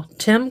jail,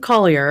 Tim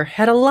Collier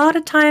had a lot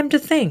of time to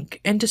think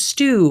and to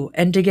stew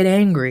and to get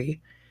angry.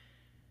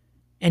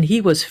 And he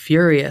was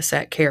furious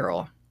at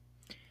Carol.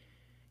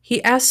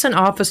 He asks an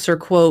officer,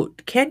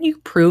 quote, "Can you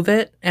prove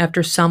it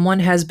after someone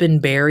has been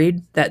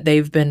buried that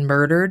they've been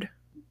murdered?"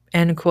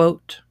 End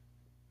quote.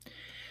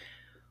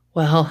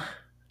 Well,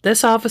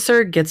 this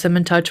officer gets him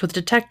in touch with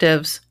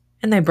detectives,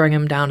 and they bring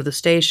him down to the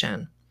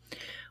station,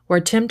 where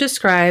Tim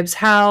describes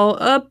how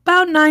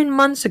about 9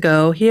 months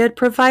ago he had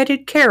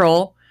provided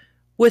Carol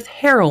with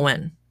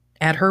heroin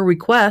at her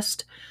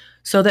request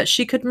so that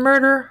she could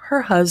murder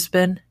her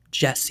husband,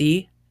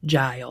 Jesse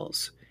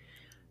Giles.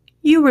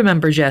 You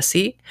remember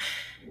Jesse.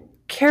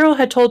 Carol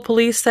had told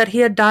police that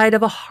he had died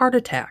of a heart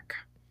attack.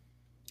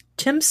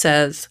 Tim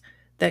says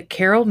that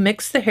Carol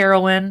mixed the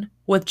heroin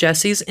with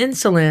Jesse's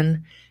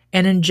insulin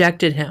and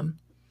injected him,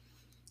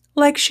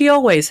 like she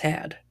always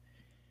had.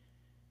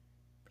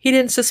 He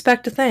didn't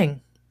suspect a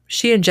thing.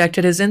 She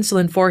injected his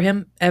insulin for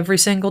him every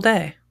single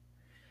day.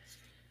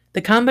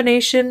 The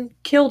combination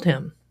killed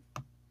him.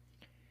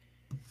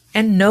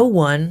 And no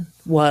one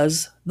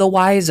was the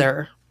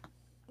wiser.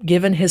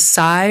 Given his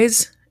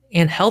size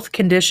and health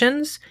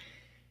conditions,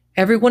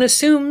 everyone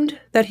assumed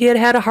that he had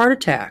had a heart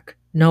attack.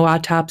 No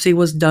autopsy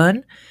was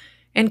done,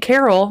 and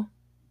Carol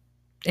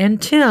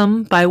and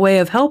Tim, by way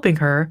of helping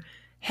her,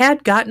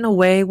 had gotten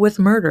away with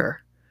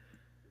murder.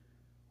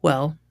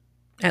 Well,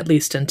 at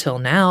least until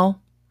now.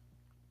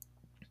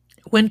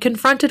 When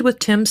confronted with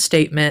Tim's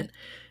statement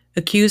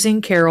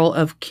accusing Carol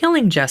of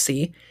killing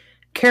Jesse,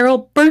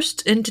 Carol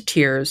bursts into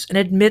tears and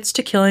admits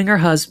to killing her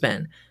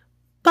husband,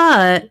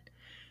 but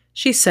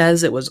she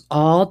says it was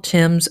all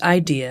Tim's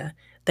idea,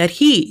 that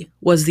he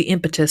was the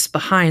impetus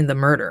behind the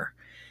murder.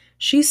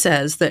 She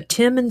says that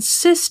Tim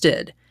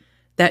insisted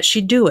that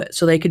she do it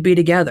so they could be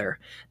together,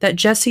 that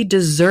Jesse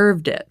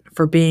deserved it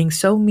for being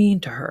so mean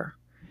to her.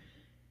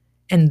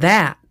 And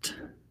that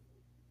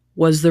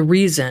was the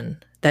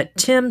reason that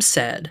Tim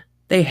said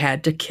they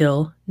had to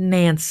kill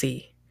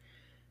Nancy,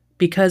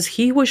 because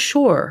he was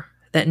sure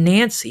that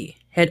Nancy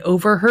had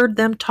overheard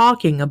them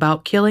talking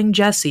about killing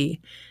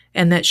Jesse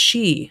and that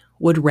she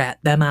would rat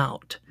them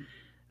out.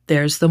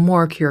 There's the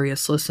more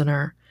curious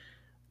listener.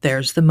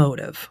 There's the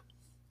motive.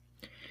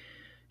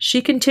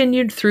 She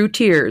continued through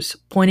tears,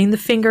 pointing the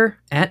finger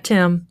at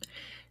Tim,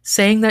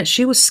 saying that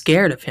she was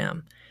scared of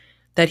him,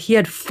 that he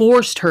had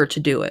forced her to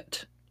do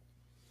it.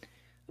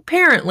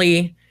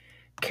 Apparently,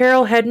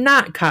 Carol had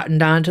not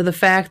cottoned on to the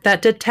fact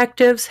that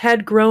detectives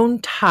had grown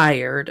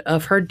tired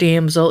of her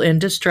damsel in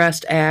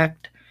distress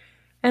act,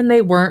 and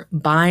they weren't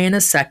buying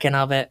a second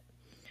of it.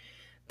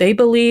 They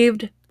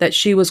believed that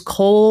she was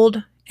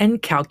cold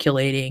and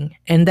calculating,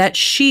 and that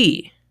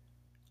she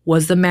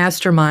was the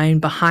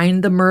mastermind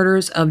behind the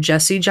murders of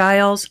Jesse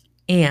Giles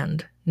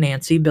and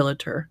Nancy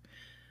Billiter.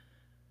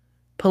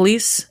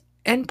 Police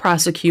and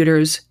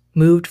prosecutors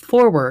moved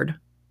forward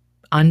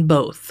on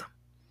both.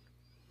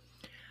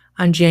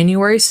 On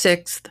January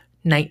 6th,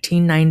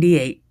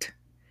 1998,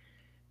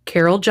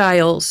 Carol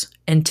Giles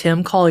and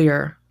Tim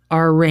Collier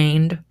are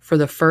arraigned for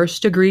the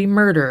first-degree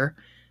murder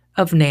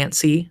of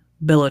Nancy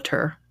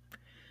Billiter.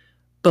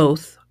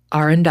 Both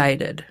are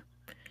indicted.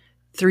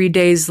 3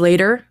 days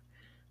later,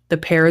 the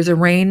pair is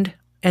arraigned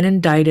and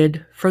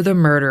indicted for the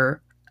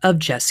murder of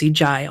Jesse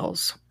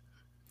Giles.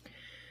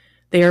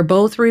 They are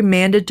both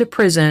remanded to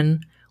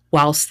prison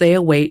whilst they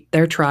await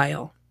their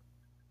trial.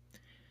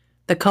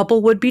 The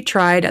couple would be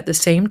tried at the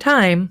same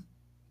time,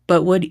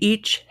 but would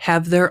each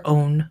have their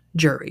own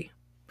jury.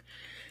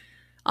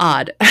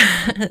 Odd.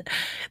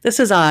 This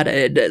is odd.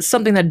 It's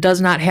something that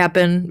does not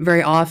happen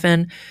very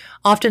often.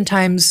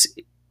 Oftentimes,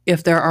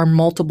 if there are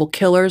multiple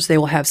killers, they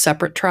will have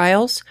separate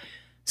trials.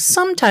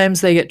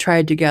 Sometimes they get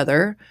tried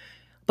together,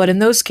 but in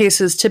those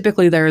cases,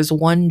 typically there is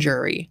one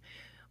jury.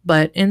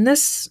 But in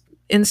this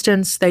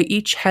instance, they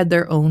each had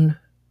their own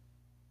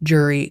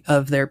jury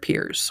of their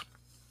peers.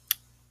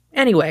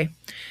 Anyway,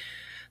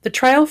 the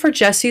trial for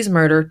Jesse's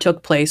murder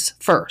took place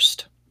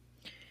first.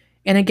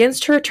 And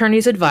against her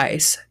attorney's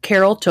advice,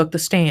 Carol took the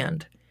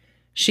stand.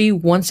 She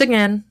once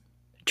again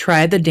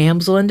tried the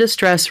damsel in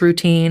distress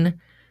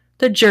routine.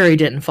 The jury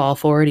didn't fall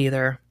for it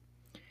either.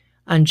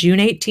 On June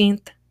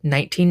 18th,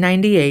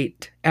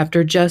 1998,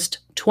 after just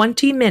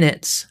 20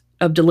 minutes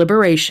of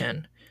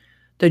deliberation,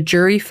 the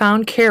jury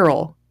found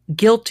Carol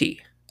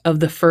guilty of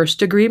the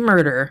first-degree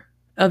murder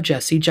of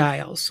Jesse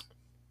Giles.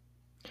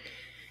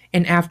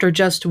 And after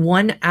just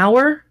 1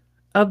 hour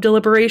of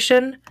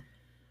deliberation,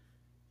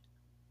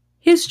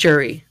 his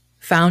jury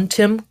found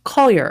Tim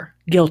Collier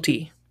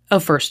guilty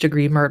of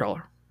first-degree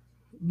murder.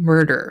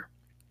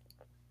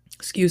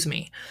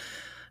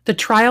 The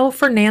trial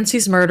for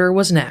Nancy's murder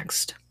was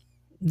next.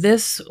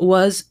 This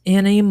was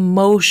an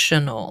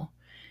emotional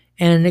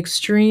and an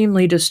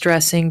extremely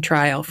distressing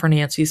trial for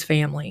Nancy's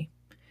family.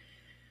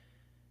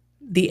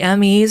 The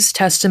ME's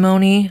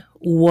testimony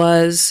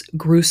was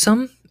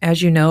gruesome.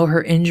 As you know,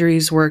 her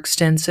injuries were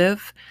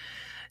extensive.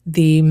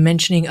 The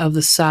mentioning of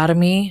the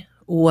sodomy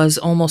was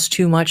almost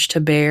too much to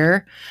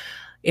bear.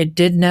 It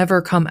did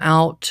never come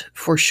out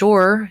for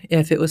sure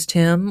if it was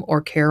Tim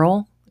or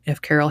Carol.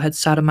 If Carol had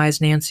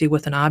sodomized Nancy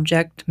with an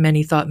object,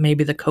 many thought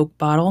maybe the Coke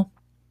bottle,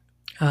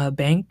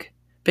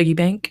 piggy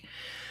bank,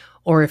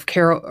 or if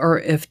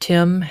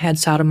Tim had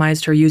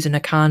sodomized her using a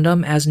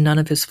condom, as none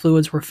of his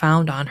fluids were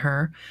found on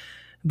her.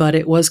 But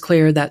it was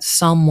clear that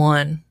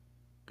someone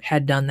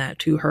had done that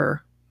to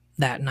her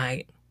that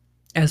night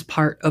as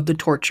part of the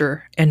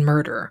torture and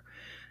murder.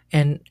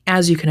 And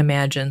as you can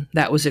imagine,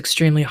 that was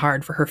extremely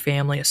hard for her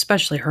family,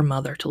 especially her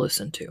mother, to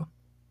listen to.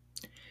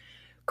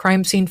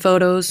 Crime scene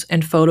photos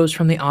and photos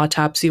from the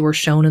autopsy were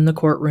shown in the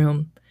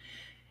courtroom,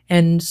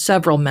 and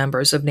several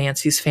members of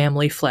Nancy's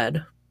family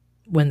fled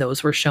when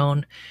those were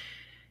shown.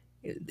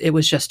 It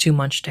was just too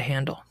much to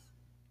handle.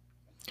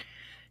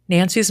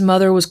 Nancy's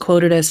mother was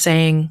quoted as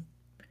saying,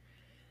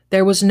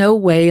 "There was no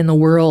way in the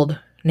world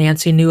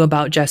Nancy knew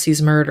about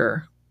Jesse's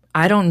murder.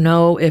 I don't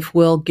know if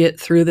we'll get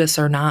through this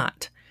or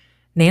not.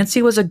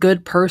 Nancy was a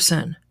good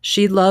person.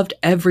 She loved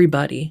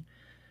everybody.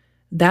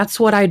 That's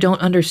what I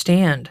don't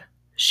understand.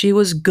 She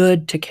was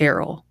good to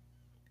Carol.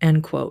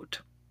 End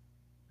quote.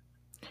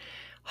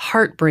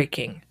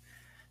 Heartbreaking.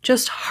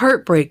 Just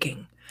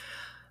heartbreaking.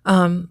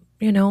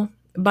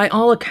 By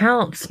all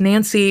accounts,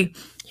 Nancy,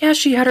 yeah,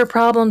 she had her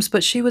problems,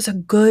 but she was a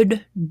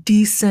good,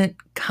 decent,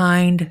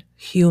 kind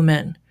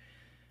human.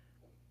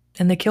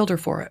 And they killed her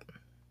for it.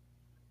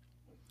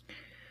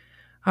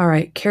 All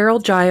right, Carol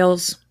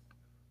Giles,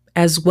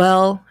 as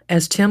well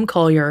as Tim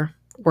Collier,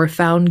 were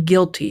found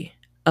guilty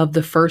of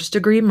the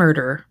first-degree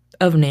murder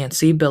of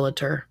Nancy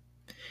Billiter.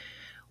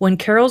 When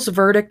Carol's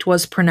verdict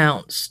was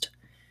pronounced,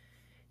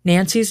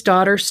 Nancy's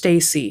daughter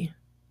Stacy,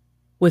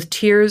 with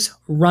tears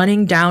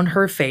running down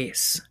her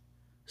face,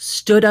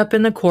 stood up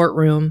in the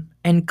courtroom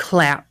and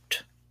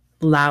clapped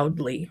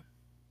loudly.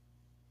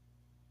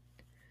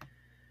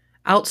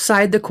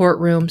 Outside the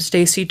courtroom,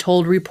 Stacy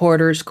told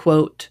reporters,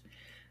 quote,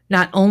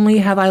 "Not only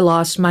have I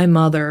lost my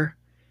mother,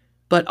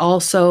 but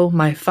also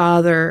my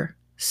father,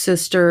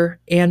 sister,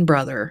 and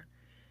brother,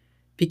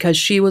 because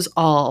she was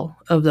all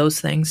of those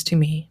things to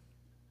me.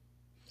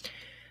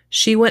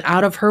 She went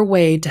out of her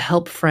way to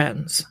help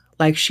friends,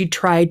 like she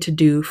tried to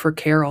do for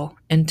Carol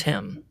and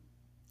Tim."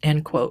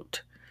 End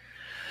quote.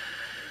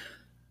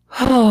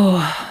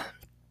 Oh,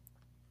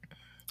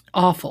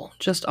 awful,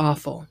 just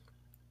awful.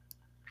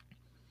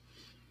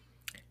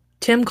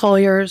 Tim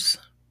Collier's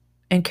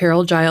and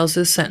Carol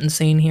Giles'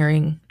 sentencing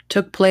hearing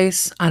took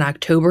place on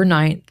October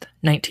 9th,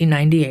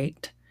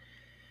 1998.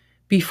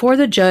 Before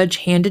the judge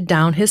handed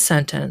down his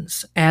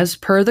sentence, as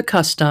per the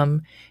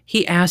custom,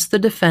 he asked the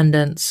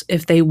defendants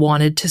if they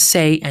wanted to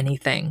say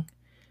anything.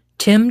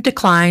 Tim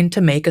declined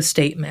to make a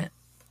statement.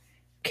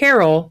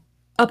 Carol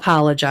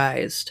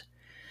apologized.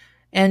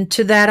 And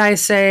to that I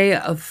say,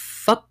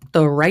 fuck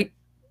the right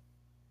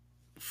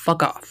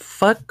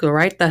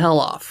the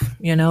hell off.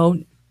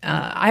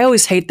 I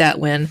always hate that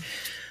when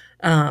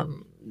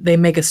they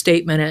make a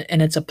statement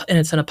and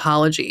it's an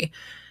apology.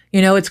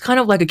 It's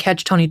kind of like a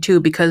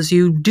catch-22 because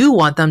you do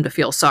want them to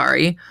feel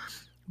sorry,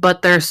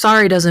 but their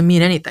sorry doesn't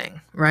mean anything,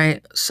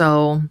 right?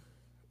 So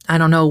I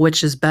don't know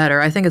which is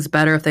better. I think it's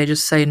better if they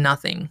just say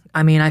nothing.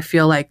 I mean, I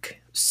feel like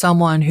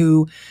someone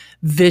who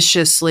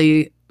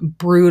viciously,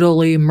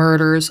 brutally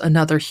murders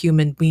another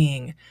human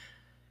being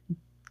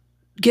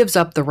gives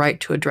up the right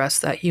to address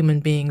that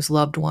human being's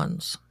loved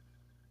ones.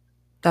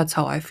 That's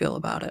how I feel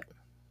about it.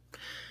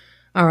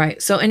 All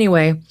right, so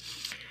anyway,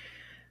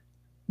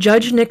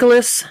 Judge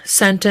Nicholas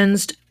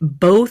sentenced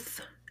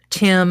both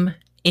Tim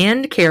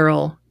and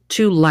Carol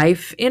to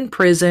life in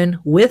prison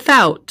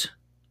without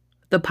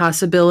the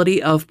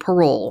possibility of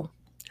parole,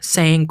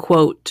 saying,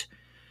 quote,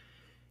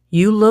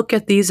 "You look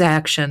at these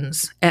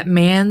actions, at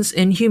man's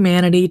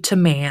inhumanity to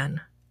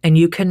man, and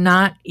you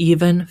cannot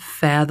even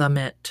fathom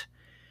it.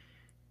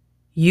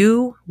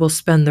 You will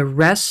spend the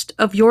rest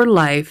of your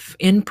life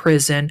in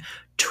prison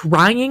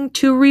trying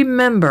to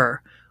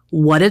remember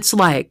what it's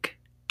like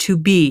to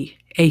be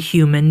a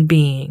human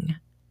being."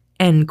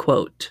 End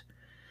quote.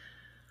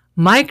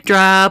 Mic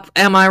drop,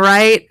 am I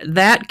right?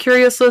 That,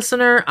 curious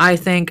listener, I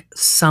think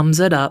sums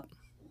it up.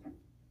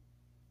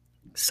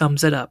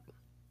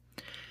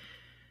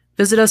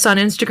 Visit us on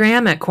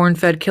Instagram at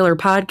Cornfed Killer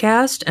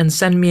Podcast and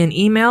send me an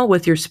email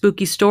with your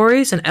spooky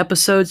stories and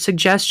episode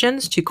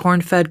suggestions to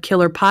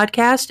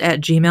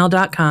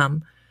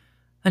cornfedkillerpodcast@gmail.com.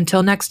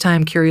 Until next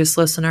time, curious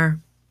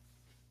listener.